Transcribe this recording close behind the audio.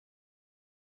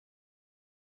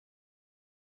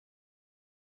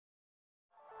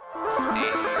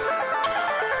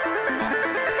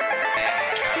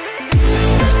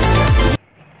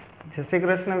जय श्री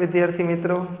कृष्ण विद्यार्थी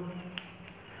मित्रों।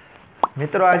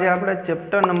 आज આપણે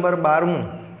चैप्टर नंबर 12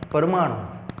 परमाणु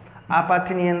आ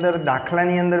पाठनी अंदर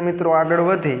दाखलानी अंदर मित्रों आगळ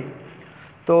वधी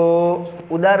तो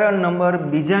उदाहरण नंबर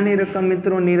बीजानी रकम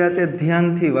मित्रों निराते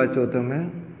ध्यानथी वाँचो। तमे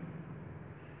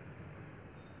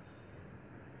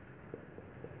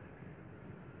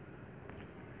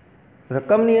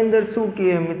रकमनी अंदर शुं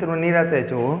कहे मित्रों निराते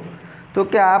जोवो तो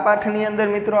कि आ पाठनी अंदर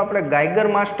मित्रों आपणे गाइगर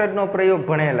मास्टरनो प्रयोग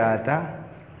भणेला हता।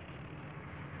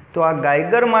 तो आ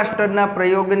गाइगर मास्टरना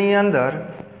प्रयोगनी अंदर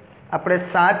આપણે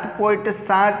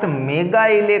 7.7 mega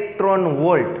electron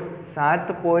volt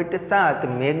 7.7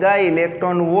 mega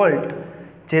electron volt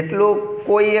जेटलो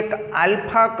कोई एक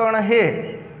आल्फा कण है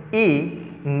ई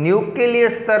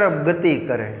न्यूक्लियस तरफ गति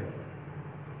करे।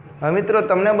 હવે મિત્રો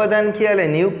તમને બધાને ખ્યાલ है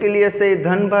ન્યુક્લિયસ એ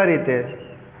ધનભારિત है,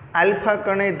 આલ્ફા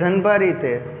કણ એ ધનભારિત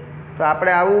है। तो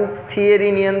આપણે આવું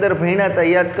થિયરીની અંદર ભણ્યા હતા,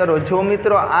 યાદ કરો। જો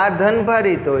મિત્રો આ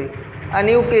ધનભારિત હોય, आ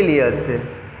न्यूक्लियस है,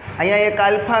 अँ एक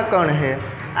आल्फा कण है,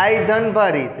 आई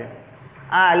धनभारित है।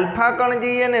 आ आल्फा कण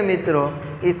जी है ने मित्रों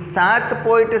ये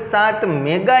 7.7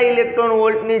 मेगा इलेक्ट्रॉन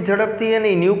वोल्ट की झड़प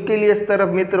थी न्यूक्लियस तरफ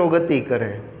मित्रों गति करे।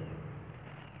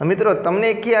 मित्रों तमने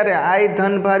ख्याल है आई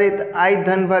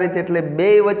धनभारित एटले बे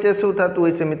वच्चे शुं थतुं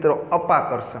हशे मित्रों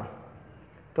अपाकर्षण।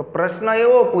 तो प्रश्न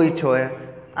एवो पूछ्यो है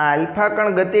आ आल्फा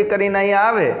कण गति करीने अहीं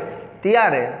आवे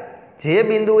त्यारे जे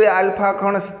बिंदुए आल्फा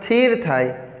कण स्थिर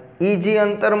थाय ई जे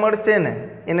अंतर मळशे ने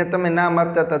एने तमे नाम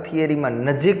आपता था थियरी में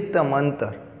नजीकतम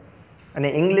अंतर, अने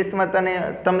इंग्लिश में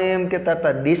तमे एम कहता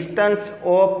था डिस्टन्स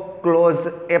ऑफ क्लोज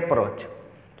एप्रोच।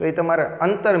 तो ये तमारे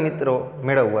अंतर मित्रों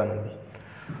मेळववानुं।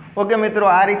 ओके मित्रों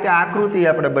आ रीते आकृति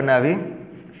आपणे बनावी।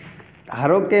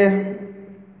 धारो के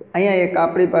अहींया एक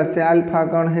आपणी पासे आल्फा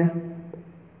कण है,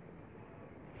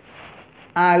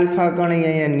 आ आल्फा कण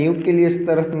अहींया न्यूक्लियस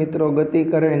तरफ मित्रों गति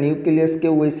करे। न्यूक्लियस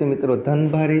केवुं होय छे मित्रों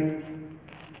धनभारित।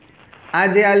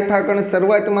 आज आल्फा कण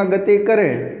शरूआत में गति करे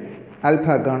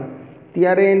आल्फा कण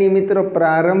त्यारे एनी मित्रों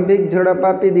प्रारंभिक झड़प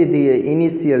आपी दीधी है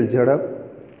इनिशियल झड़प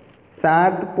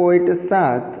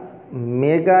 7.7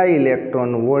 मेगा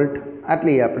इलेक्ट्रॉन वोल्ट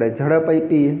आटली आपणे झड़प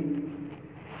आपी है।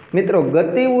 मित्रों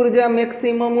गति ऊर्जा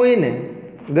मैक्सिमम होय ने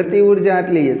गति ऊर्जा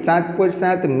आटली है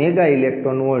 7.7 मेगा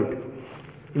इलेक्ट्रॉन वोल्ट।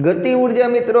 गति ऊर्जा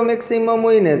मित्रों मैक्सिमम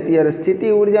होय ने त्यारे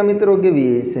स्थिति ऊर्जा मित्रों केवी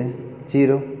हशे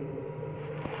 0।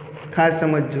 खास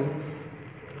समझो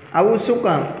आवुं शुं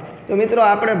काम। तो मित्रों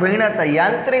आपणे भण्या था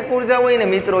यांत्रिक ऊर्जा होय ने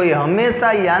मित्रों ये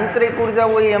हमेशा यांत्रिक ऊर्जा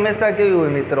होय हमेशा केवी होय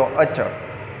मित्रों अचल।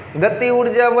 गति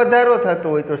ऊर्जा वधारो थतो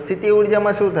होय तो स्थिति ऊर्जा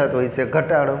में शुं थतो होय छे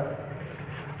घटाडो।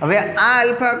 हवे आ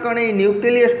आल्फा कण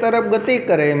न्यूक्लियस तरफ गति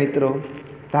करे मित्रों।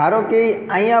 धारो के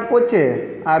अहींया पहोंचे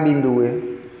आ बिंदुए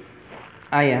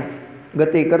अहींया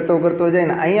गति करतो करतो जाए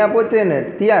ने अहींया पहोंचे ने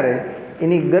त्यारे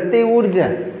एनी गति ऊर्जा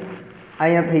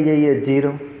अहींया थई जाए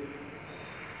 0।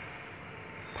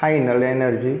 Final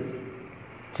energy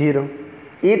 0।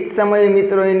 इस समय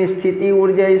मित्रों एनी स्थिति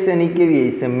ऊर्जा है नी केवी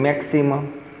है मैक्सिमम।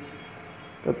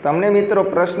 तो तमने मित्रों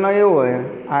प्रश्न एवो है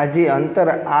आज अंतर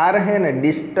आर है ने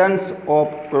डिस्टन्स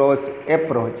ऑफ क्लोज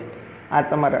एप्रोच आ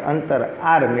तमारे अंतर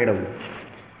आर मेळववुं।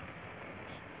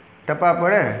 टपा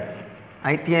पड़े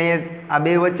अहींथी आ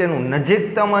बे वच्चेनुं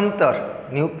नजीकतम अंतर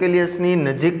न्यूक्लियसनी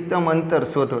नजीकतम अंतर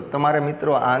शोधो। तमारे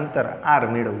मित्रों आ अंतर आर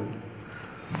मेळववुं।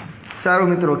 सारू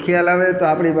मित्रों ख्याल आवे तो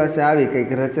अपनी पास आवी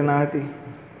कंईक रचना हती।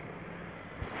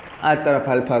 आ तरफ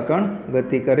आल्फा कण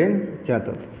गति करीने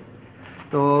जतो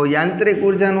तो यांत्रिक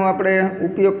ऊर्जानो आपणे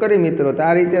उपयोग करी मित्रों तो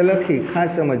आ रीते लखी। खास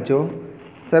समझो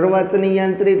शरूआतनी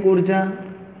यांत्रिक ऊर्जा,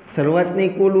 शरूआतनी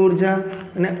कुल ऊर्जा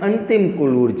अने अंतिम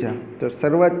कुल ऊर्जा। तो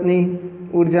शरूआतनी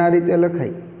ऊर्जा आ रीते लखाय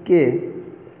के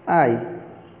आई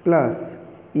प्लस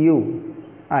यू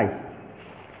आई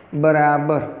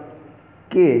बराबर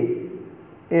के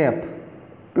एफ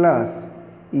प्लस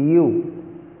यू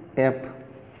एफ।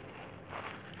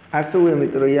 आ शू है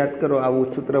मित्रों याद करो आवु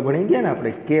सूत्र भणी गया ने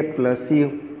आपणे के प्लस यू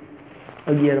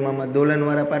 11मा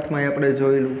दोलनवाळा पाठमां आपणे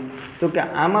जोयेलुं। तो कि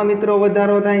आमां मित्रों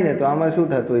वधारो थाय ने तो आमां शुं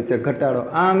थतुं होय छे घटाडो।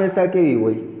 आ हमेशा केवी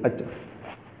होय अचल।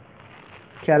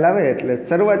 ख्याल आवे एटले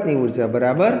शरूआतनी ऊर्जा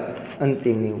बराबर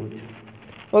अंतिमनी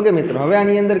ऊर्जा। ओके मित्रों हवे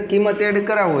आनी अंदर किंमत एड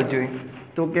करावो जोईए।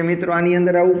 तो कि मित्रों आनी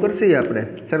अंदर आवुं करशे आपणे।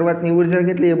 शरूआतनी ऊर्जा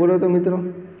केटली है बोलो तो मित्रों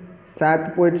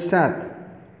 7.7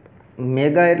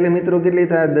 मेगा एटले मित्रों केटली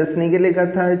थाय 10 नी केटली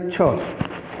थाय 6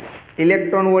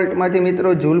 इलेक्ट्रॉन वोल्ट मांथी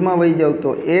मित्रों जूल में वही जाओ तो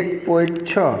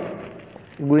 1.6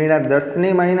 गुण્યા 10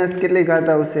 ની माइनस केटली घात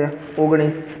आवशे 19।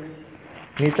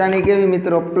 निशानी केवी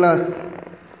मित्रों प्लस।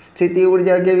 स्थिति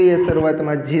ऊर्जा केवी है शरूआत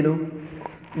में 0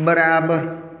 बराबर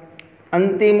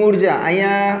अंतिम ऊर्जा अहींया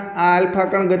आ आल्फा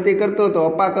कण गति करतो तो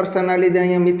अपाकर्षणना लीधे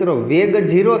अहींया मित्रों वेग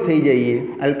 0 थई जाए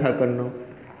आल्फा कणनो।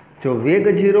 જો વેગ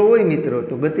 0 હોય મિત્રો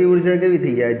તો ગતિ ઉર્જા કેવી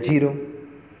થઈ જાય? 0.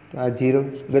 તો આ 0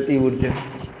 ગતિ ઉર્જા.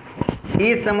 એ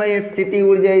સમયે સ્થિતિ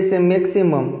ઉર્જા હશે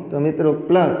મેક્સિમમ, તો મિત્રો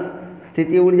પ્લસ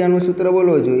સ્થિતિ ઉર્જાનું સૂત્ર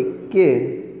બોલવો જોઈએ કે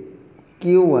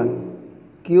Q1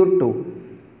 Q2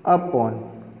 અપોન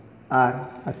R.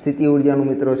 આ સ્થિતિ ઉર્જાનું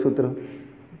મિત્રો સૂત્ર.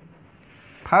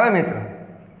 હવે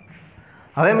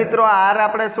મિત્રો R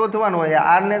આપણે શોધવાનો હોય.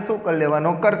 R ને શું કરી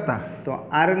લેવાનો? કરતા. તો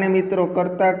R ને મિત્રો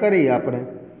કરતા કરી આપણે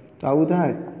તો આવું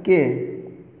થાય કે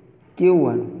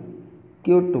Q1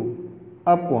 Q2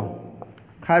 અપોન,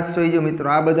 ખાસ જોઈજો મિત્રો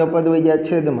આ બધા પદ વહી ગયા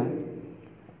છેદમાં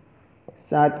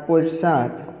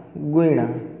 7.7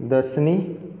 ગુણ્યા 10⁶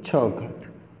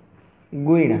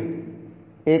 ગુણ્યા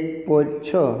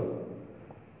 1.6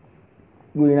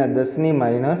 ગુણ્યા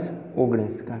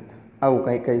 10⁻19. આવું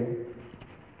કંઈ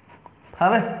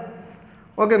હવે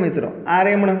ઓકે મિત્રો. આર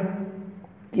એમણે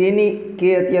કે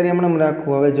અત્યારે એમણે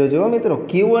રાખવું. હવે જોજો મિત્રો,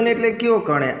 Q1 એટલે કયો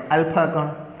કણ? આલ્ફા કણ.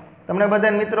 તમને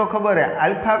બધાને મિત્રો ખબર છે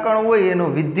આલ્ફા કણ હોય એનો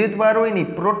વિદ્યુતભાર હોય ને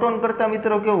પ્રોટોન કરતાં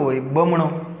મિત્રો કેવો હોય? બમણો.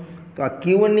 તો આ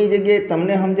Q1 ની જગ્યાએ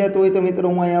તમને સમજાતું હોય તો મિત્રો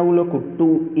હું અહીંયા આવું લખું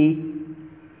 2E.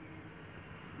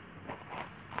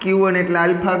 Q1 એટલે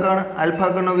આલ્ફા કણ.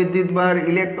 આલ્ફા કણનો વિદ્યુતભાર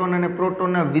ઇલેક્ટ્રોન અને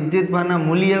પ્રોટોનના વિદ્યુતભારના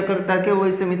મૂલ્ય કરતાં કેવો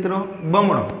હોય છે મિત્રો?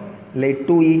 બમણો. એટલે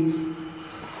 2E.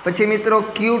 પછી મિત્રો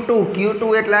Q2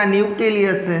 એટલે આ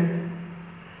ન્યુક્લિયસ છે.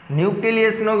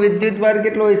 ન્યુક્લિયસનો વિદ્યુતભાર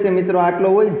કેટલો હોય છે મિત્રો? આટલો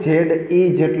હોય, ZE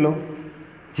જેટલો.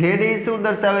 ZE શું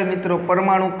દર્શાવે મિત્રો?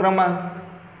 પરમાણુ ક્રમાંક.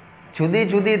 જુદી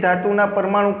જુદી ધાતુના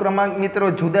પરમાણુ ક્રમાંક મિત્રો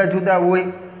જુદા જુદા હોય.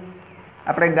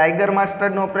 આપણે ગાઈગર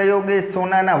માસ્ટરનો પ્રયોગ એ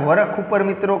સોનાના વરખ ઉપર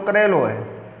મિત્રો કરેલો હોય.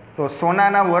 તો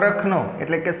સોનાના વરખનો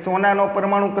એટલે કે સોનાનો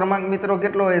પરમાણુ ક્રમાંક મિત્રો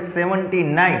કેટલો હોય?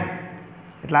 79.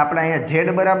 એટલે આપણે અહીંયા Z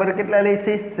બરાબર કેટલા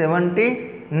લઈશી?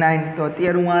 79. તો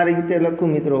અત્યારે હું આ રીતે લખું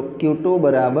મિત્રો, Q2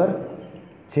 બરાબર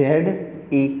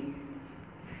ZE.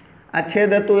 આ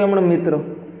છેદ હતું એમણે મિત્રો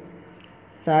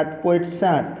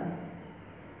 7.7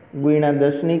 ગુણ્યા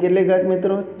 10 કેટલી ઘાત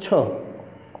મિત્રો? 6.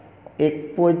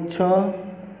 1.6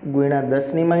 ગુણ્યા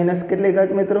 10⁻- કેટલી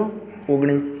ઘાત મિત્રો?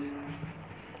 19.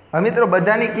 હવે મિત્રો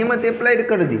બધાની કિંમત એપ્લાઇડ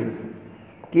કરી દીધી.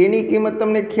 કેની કિંમત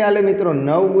તમને ખ્યાલ હે મિત્રો?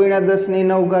 9 ગુણ્યા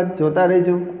 10⁹ જોતા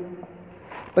રહેજો.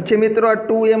 પછી મિત્રો આ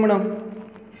 2 એમણે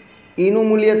એનું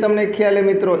મૂલ્ય તમને ખ્યાલ હે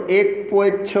મિત્રો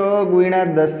 1.6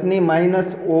 ગુણ્યા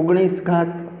 10⁻19.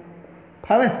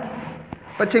 ફાવે?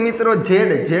 પછી મિત્રો Z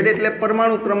એટલે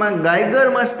પરમાણુ ક્રમાંક. ગાઈગર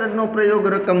માસ્ટરનો પ્રયોગ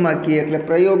રકમમાં કહીએ એટલે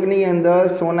પ્રયોગની અંદર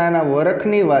સોનાના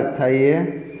વરખની વાત થાય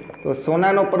તો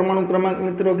સોનાનો પરમાણુ ક્રમાંક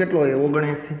મિત્રો કેટલો હોય?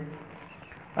 79.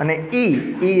 અને E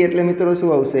એટલે મિત્રો શું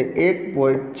આવશે?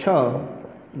 1.6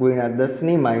 ગુણ્યા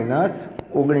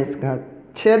 10⁻19.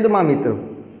 છેદમાં મિત્રો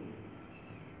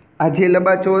આ જે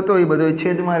લબાચો હતો એ બધો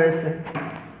છેદમાં રહેશે.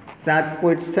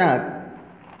 7.7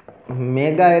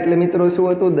 મેગા એટલે મિત્રો શું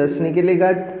હતું?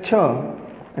 10⁻6.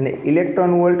 અને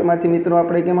ઇલેક્ટ્રોન વોલ્ટમાંથી મિત્રો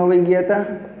આપણે કેમાં વહી ગયા હતા?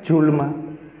 જૂલમાં.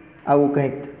 આવું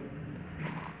કંઈક.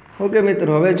 ઓકે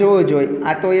મિત્રો, હવે જોવો જોઈએ.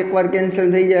 આ તો એકવાર કેન્સલ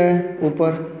થઈ જાય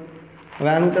ઉપર. હવે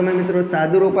આનું તમે મિત્રો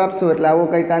સાદુરૂપ આપશો એટલે આવો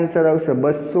કંઈક આન્સર આવશે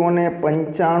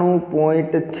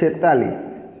 295.46.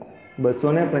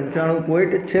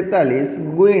 295.46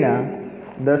 ગુણ્યા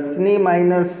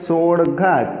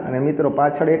 10⁻16. અને મિત્રો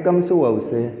પાછળ એકમ શું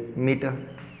આવશે? મીટર.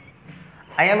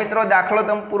 અહીંયા મિત્રો દાખલો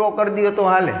તમે પૂરો કરી દો તો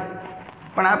હાલે,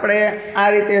 પણ આપણે આ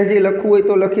રીતે હજી લખવું હોય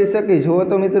તો લખી શકીએ. જુઓ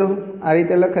તો મિત્રો આ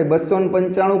રીતે લખાય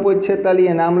 295.46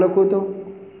 અને આમ લખું તો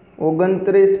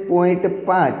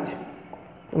 29.5.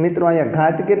 મિત્રો અહીંયા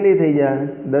ઘાત કેટલી થઈ જાય?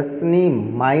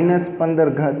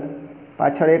 10⁻15.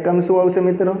 પાછળ એકમ શું આવશે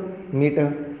મિત્રો? મીટર.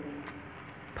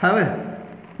 હવે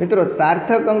મિત્રો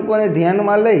સાર્થક અંકોને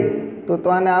ધ્યાનમાં લઈ તો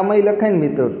આને આમાંય લખાય ને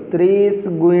મિત્રો 30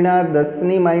 ગુણ્યા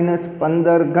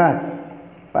 10⁻15.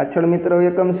 પાછળ મિત્રો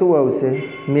એકમ શું આવશે?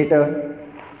 મીટર.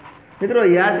 મિત્રો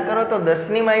યાદ કરો તો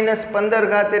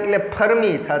 10⁻15 એટલે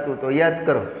ફર્મી થતું. તો યાદ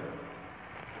કરો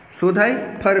શું થાય?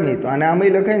 ફર્મી. તો આને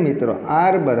આમાંય લખાય મિત્રો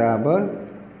R બરાબર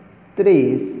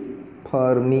 30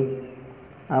 ફર્મી.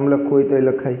 આમ લખવું હોય તો એ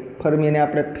લખાય. ફર્મીને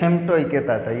આપણે ફેમ્ટોય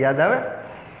કહેતા હતા, યાદ આવે?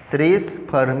 30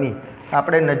 ફર્મી.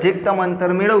 આપણે નજીકતમ અંતર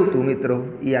મેળવતું મિત્રો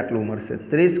એ આટલું મળશે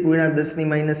 30 ગુણ્યા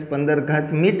 10⁻15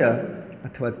 મીટર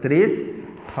અથવા 30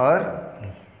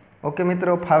 ફર્મી. ઓકે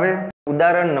મિત્રો, ફાવે?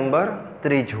 ઉદાહરણ નંબર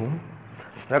 3.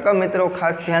 રકમ મિત્રો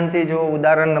ખાસ ધ્યાનથી જુઓ.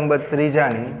 ઉદાહરણ નંબર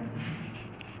 3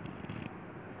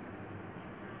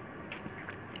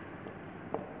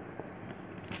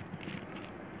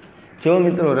 જો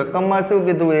મિત્રો રકમમાં શું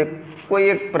કીધું? કોઈ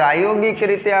એક પ્રાયોગિક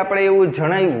રીતે આપણે એવું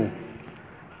જણાવ્યું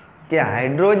કે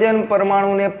હાઇડ્રોજન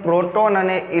પરમાણુને પ્રોટોન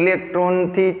અને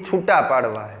ઇલેક્ટ્રોનથી છૂટા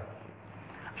પાડવા.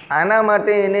 આના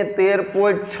માટે એને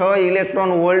 13.6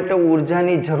 ઇલેક્ટ્રોન વોલ્ટ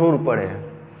ઉર્જાની જરૂર પડે.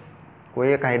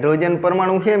 કોઈ એક હાઇડ્રોજન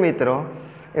પરમાણુ છે મિત્રો,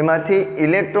 એમાંથી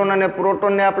ઇલેક્ટ્રોન અને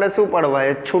પ્રોટોનને આપણે શું પાડવા?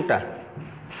 એ છૂટા.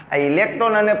 આ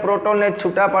ઇલેક્ટ્રોન અને પ્રોટોનને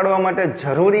છૂટા પાડવા માટે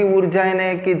જરૂરી ઉર્જા એને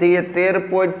કીધી એ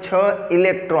 13.6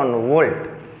 ઇલેક્ટ્રોન વોલ્ટ.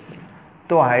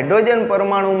 તો હાઇડ્રોજન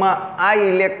પરમાણુમાં આ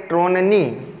ઇલેક્ટ્રોનની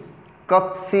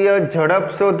કક્ષીય ઝડપ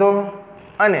શોધો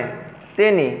અને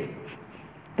તેની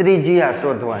ત્રિજ્યા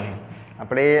શોધવાની.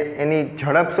 આપણે એની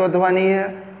ઝડપ શોધવાની છે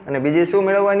અને બીજી શું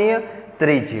મેળવવાની છે?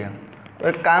 ત્રિજ્યા. તો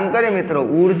એક કામ કરીએ મિત્રો,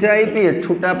 ઉર્જા આપીએ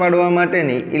છૂટા પાડવા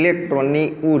માટેની ઇલેક્ટ્રોનની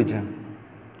ઉર્જા.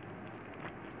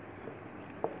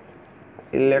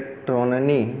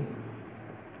 ઇલેક્ટ્રોનની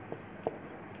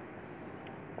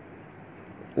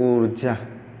ઉર્જા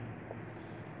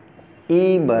E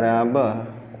બરાબર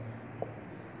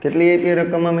કેટલી આપી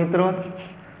રકમમાં મિત્રો?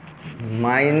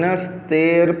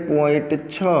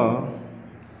 -13.6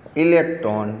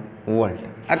 ઇલેક્ટ્રોન વોલ્ટ.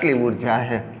 આટલી ઉર્જા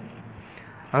છે.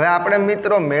 હવે આપણે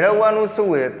મિત્રો મેળવવાનું શું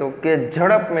છે? તો કે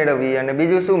ઝડપ મેળવીએ અને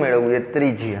બીજું શું મેળવવું? એ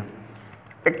ત્રિજ્યા.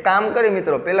 એક કામ કરી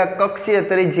મિત્રો, પહેલા કક્ષીય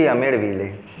ત્રિજ્યા મેળવી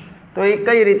લઈએ. તો એ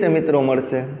કઈ રીતે મિત્રો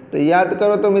મળશે? તો યાદ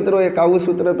કરો તો મિત્રો, એક આવું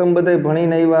સૂત્ર તમે બધા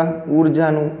ભણીને આવ્યા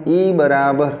ઉર્જાનું. E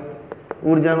બરાબર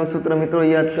ઉર્જાનું સૂત્ર મિત્રો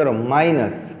યાદ કરો,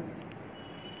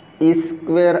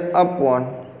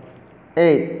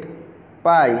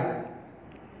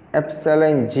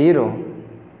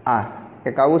 -E²/8πε0r.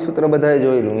 એક આવું સૂત્ર બધાએ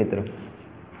જોયેલું મિત્રો,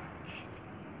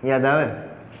 યાદ આવે?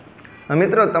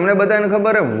 મિત્રો તમને બધાને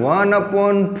ખબર હે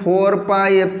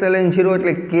 1/4πε0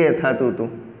 એટલે કે થતું હતું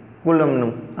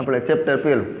કુલમનું, આપણે ચેપ્ટર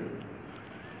પહેલું.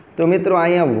 તો મિત્રો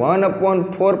અહીંયા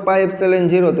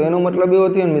 1/4πε0, તો એનો મતલબ એવો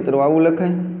થયો ને મિત્રો, આવું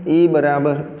લખાય E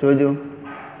બરાબર જોજો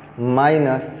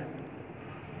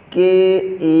 -ke²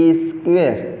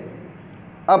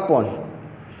 અપોન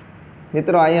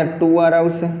મિત્રો અહીંયા 2r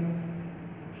આવશે,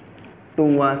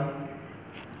 2r,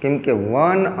 કેમ કે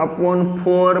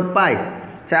 1/4π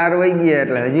 4 વહી ગયા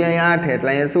એટલે હજી અહીંયા 8, એટલે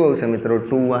અહીંયા શું આવશે મિત્રો?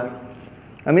 2r.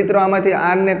 મિત્રો આમાંથી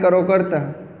r ને કરો કરતા,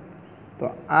 તો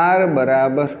r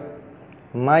બરાબર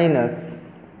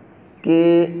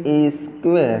 -ke²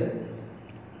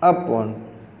 અપોન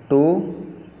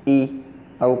 2e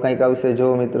આવું કંઈક આવશે.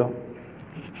 જુઓ મિત્રો,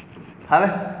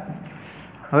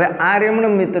 હવે r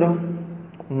એમણમ મિત્રો,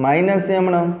 માઇનસ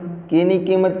એમણમ, કેની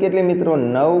કિંમત કેટલી મિત્રો?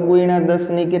 9 ×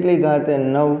 10 કેટલી ઘાત?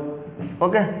 9.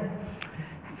 ઓકે,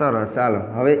 સરસ. ચાલો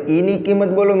હવે e ની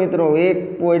કિંમત બોલો મિત્રો,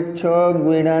 1.6 ×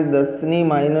 10 -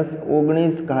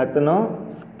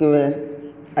 19²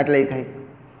 એટલે કંઈક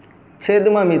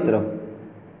છેદમાં મિત્રો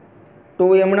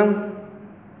 2 એમણમ.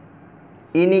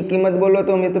 e ની કિંમત બોલો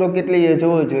તો મિત્રો કેટલી છે?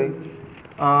 જોવો જોઈએ,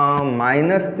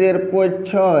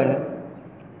 -13.6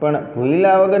 પણ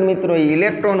ભૂલ્યા વગર મિત્રો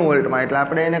ઇલેક્ટ્રોન વોલ્ટમાં, એટલે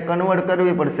આપણે એને કન્વર્ટ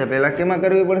કરવી પડશે. પહેલાં કેમાં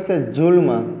કરવી પડશે?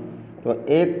 જૂલમાં. તો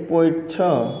 1.6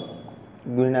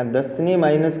 ×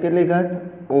 10 - કેટલી ઘાત?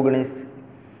 19.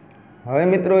 હવે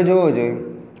મિત્રો જોવો જોઈએ,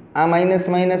 આ માઇનસ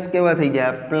માઇનસ કેવા થઈ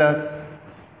ગયા? પ્લસ.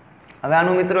 હવે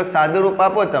આનું મિત્રો સાદું રૂપ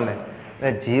આપો તમે,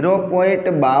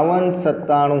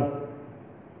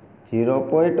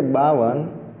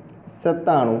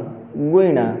 0.5297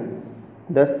 ગુણ્યા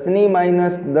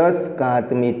 10 - 10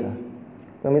 મીટર.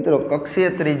 તો મિત્રો કક્ષીય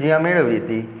ત્રિજ્યા મેળવી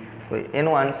હતી, તો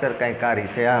એનો આન્સર કાંઈક આ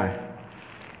રીતે આવે.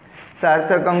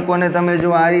 સાર્થક અંકોને તમે જો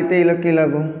આ રીતે લખી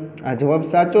લાગો, આ જવાબ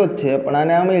સાચો જ છે, પણ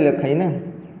આને આમે લખાય ને,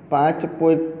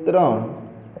 5.3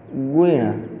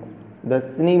 ગુણ્યા 10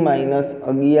 -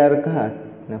 11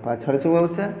 ને પાછળ શું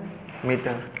આવશે?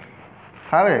 મીટર.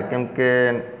 હવે કેમ કે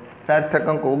સાર્થક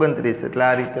અંક 29, એટલે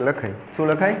આ રીતે લખાય. શું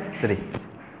લખાય? 30.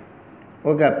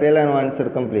 ઓકે, પહેલાનો આન્સર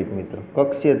કમ્પ્લીટ મિત્રો,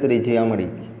 કક્ષીય ત્રિજ્યા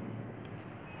મળી ગઈ.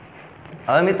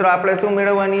 હવે મિત્રો આપણે શું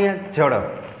મેળવવાની છે? ઝડપ.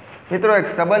 મિત્રો એક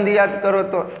સંબંધ યાદ કરો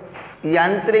તો,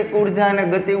 યાંત્રિક ઉર્જા અને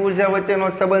ગતિ ઉર્જા વચ્ચેનો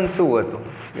સંબંધ શું હતો?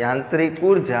 યાંત્રિક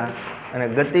ઉર્જા અને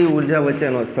ગતિ ઉર્જા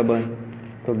વચ્ચેનો સંબંધ.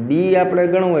 તો બી આપણે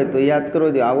ગણવું હોય તો યાદ કરો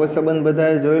જો, આવો સંબંધ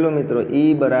બધાએ જોઈ લો મિત્રો, E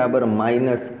બરાબર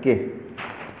 -k.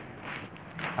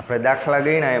 આપણે દાખલા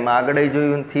ગણ્યા એમાં આગળ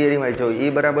જોયું, થિયરીમાં જોયું, E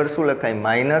બરાબર શું લખાય?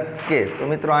 -k. તો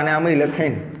મિત્રો આને આમાં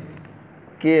લખાય ને,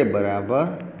 k બરાબર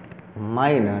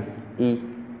 -e,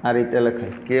 આ રીતે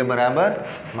લખાય, k બરાબર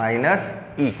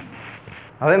 -e.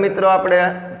 હવે મિત્રો આપણે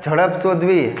ઝડપ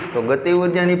શોધવી તો ગતિ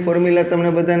ઉર્જાની ફોર્મ્યુલા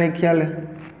તમને બધાને ખ્યાલ છે,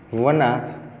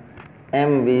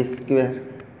 1/mv²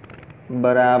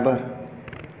 બરાબર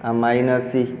આ -e.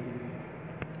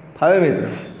 હવે મિત્રો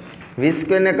v²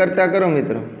 ને કરતા કરો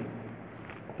મિત્રો,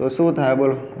 તો શું થાય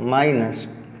બોલો?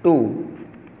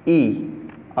 -2e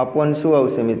અપોન શું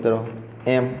આવશે મિત્રો? m.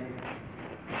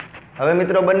 હવે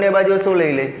મિત્રો બંને બાજુ શું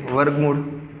લઈ લે? વર્ગમૂળ.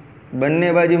 બંને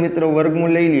બાજુ મિત્રો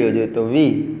વર્ગમૂળ લઈ લ્યો જોઈએ તો v,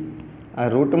 આ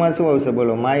રૂટમાં શું આવશે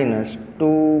બોલો?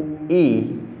 -2e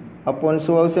અપોન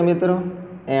શું આવશે મિત્રો?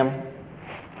 m.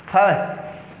 ફાવે?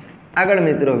 આગળ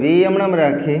મિત્રો વી એમણમ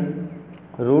રાખી,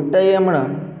 રૂટ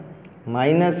એમણમ,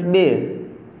 -2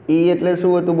 ઈ એટલે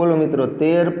શું હતું બોલો મિત્રો?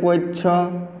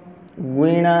 13.6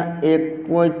 ગુણ્યા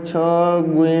 1.6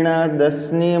 ગુણ્યા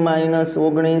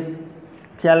 10⁻−19.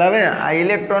 ખ્યાલ આવે? આ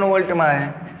ઇલેક્ટ્રોન વોલ્ટમાં છે.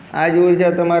 આ જ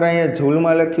ઉર્જા તમારે અહીંયા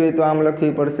જૂલમાં લખવી હોય તો આમ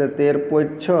લખવી પડશે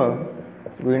 13.6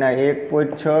 ગુણ્યા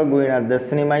 1.6 ગુણ્યા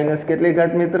 10⁻- કેટલી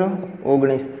ઘાત મિત્રો?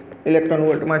 19. ઇલેક્ટ્રોન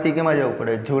વોલ્ટમાંથી કેમાં જવું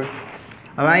પડે? જૂલ.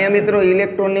 હવે અહીંયા મિત્રો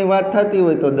ઇલેક્ટ્રોનની વાત થતી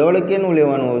હોય તો દળ કેનું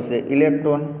લેવાનું આવશે?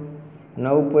 ઇલેક્ટ્રોન.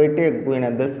 9.1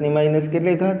 ગુણ્યા 10⁻-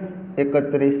 કેટલી ઘાત?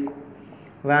 31.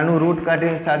 હવે આનું રૂટ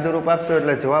કાઢીને સાદું રૂપ આપશો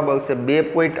એટલે જવાબ આવશે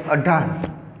 2.18.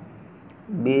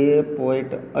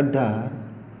 2.18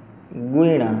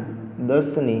 ગુણ્યા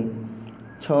 10⁶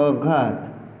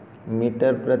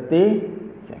 મીટર પ્રતિ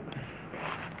સેકન્ડ.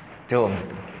 જો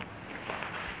મિત્રો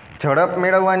ઝડપ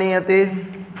મેળવવાની હતી,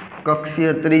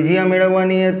 કક્ષીય ત્રિજ્યા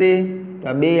મેળવવાની હતી.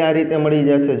 આ બે આ રીતે મળી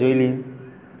જશે, જોઈ લઈએ.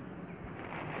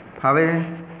 હવે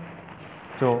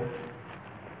જો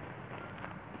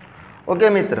ઓકે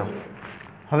મિત્રો,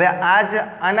 હવે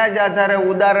આના જ આધારે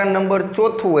ઉદાહરણ નંબર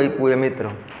 4 આપ્યું એ મિત્રો.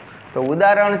 તો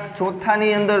ઉદાહરણ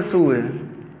 4ની અંદર શું હોય?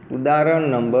 ઉદાહરણ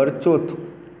નંબર 4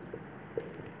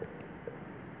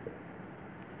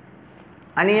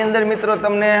 આની અંદર મિત્રો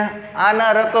તમને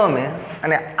આના રકમે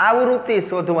અને આવૃત્તિ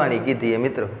શોધવાની કીધી છે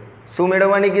મિત્રો. શું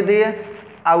મેળવવાની કીધી છે?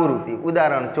 આવૃત્તિ.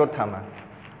 ઉદાહરણ 4માં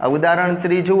આ ઉદાહરણ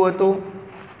 3 હતું.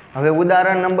 હવે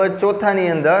ઉદાહરણ નંબર 4ની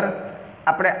અંદર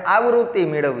આપણે આવૃત્તિ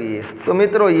મેળવીએ. તો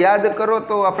મિત્રો યાદ કરો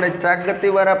તો આપણે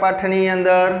ચાકગતિવાળા પાઠની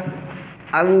અંદર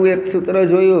આવું એક સૂત્ર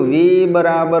જોયું, V =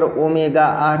 ω/r.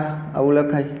 આવું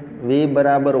લખાય, V =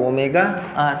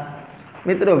 ω/r.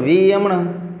 મિત્રો V હમણાં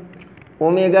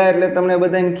ઓમેગા એટલે તમને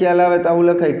બધાને ખ્યાલ આવે તો આવું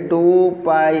લખાય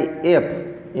 2πf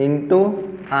 ×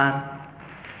 r.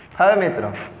 હવે મિત્રો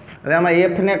હવે આમાં f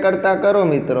ને કરતા કરો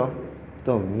મિત્રો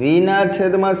તો v ના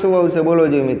છેદમાં શું આવશે બોલો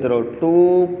જોઈએ મિત્રો?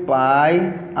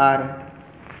 2πr.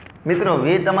 મિત્રો v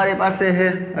તમારી પાસે છે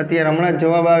અત્યારે, હમણાં જ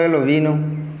જવાબ આવેલો v નો.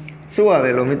 શું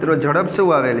આવેલો મિત્રો? ઝડપ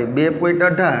શું આવેલી?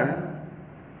 2.18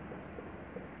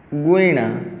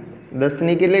 ગુણ્યા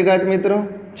 10 કેટલી ઘાત મિત્રો?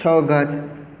 6 ઘાત.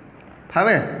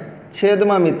 હવે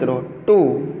છેદમાં મિત્રો 2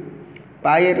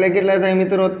 પાઈ એટલે કેટલા થાય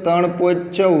મિત્રો?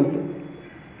 3.14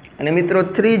 અને મિત્રો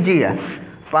ત્રિજ્યા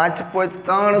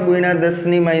 5.3 ગુણ્યા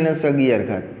 10⁻11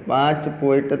 ઘાત.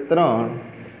 5.3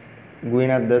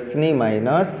 ગુણ્યા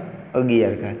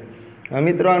 10⁻11 ઘાત. હવે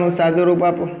મિત્રો આનું સાદું રૂપ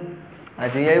આપો. આ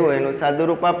જે આવ્યું એનું સાદું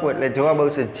રૂપ આપો એટલે જવાબ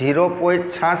આવશે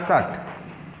 0.66.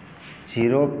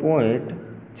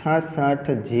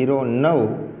 0.6609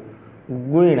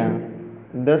 ગુણ્યા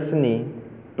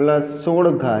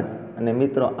 10⁻16 ઘાત. અને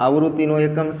મિત્રો આવૃત્તિનો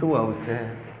એકમ શું આવશે?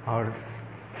 હર્ટ્ઝ.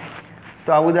 તો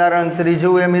આ ઉદાહરણ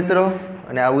 3 મિત્રો,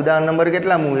 અને આ ઉદાહરણ નંબર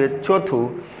કેટલામું? 4.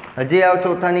 હજી આ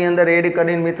 4ની અંદર એડ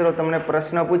કરીને મિત્રો તમને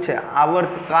પ્રશ્ન પૂછે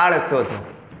આવર્તકાળ શોધો,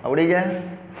 આવડી જાય?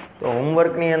 તો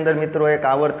હોમવર્કની અંદર મિત્રો એક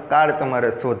આવર્તકાળ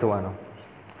તમારે શોધવાનો.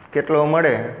 કેટલો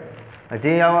મળે?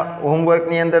 હજી આ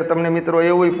હોમવર્કની અંદર તમને મિત્રો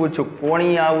એવું પૂછું,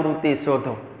 કોણીય આવૃત્તિ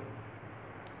શોધો.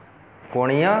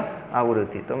 કોણીય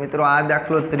આવૃત્તિ. તો મિત્રો આ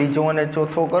દાખલો 3 અને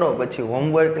 4 કરો, પછી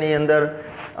હોમવર્કની અંદર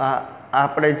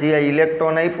આપણે જે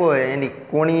ઇલેક્ટ્રોન આપ્યો હોય એની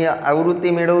કોણીય આવૃત્તિ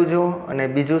મેળવજો અને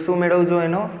બીજું શું મેળવજો?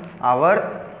 એનો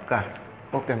આવર્તકાળ.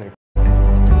 ઓકે મિત્રો.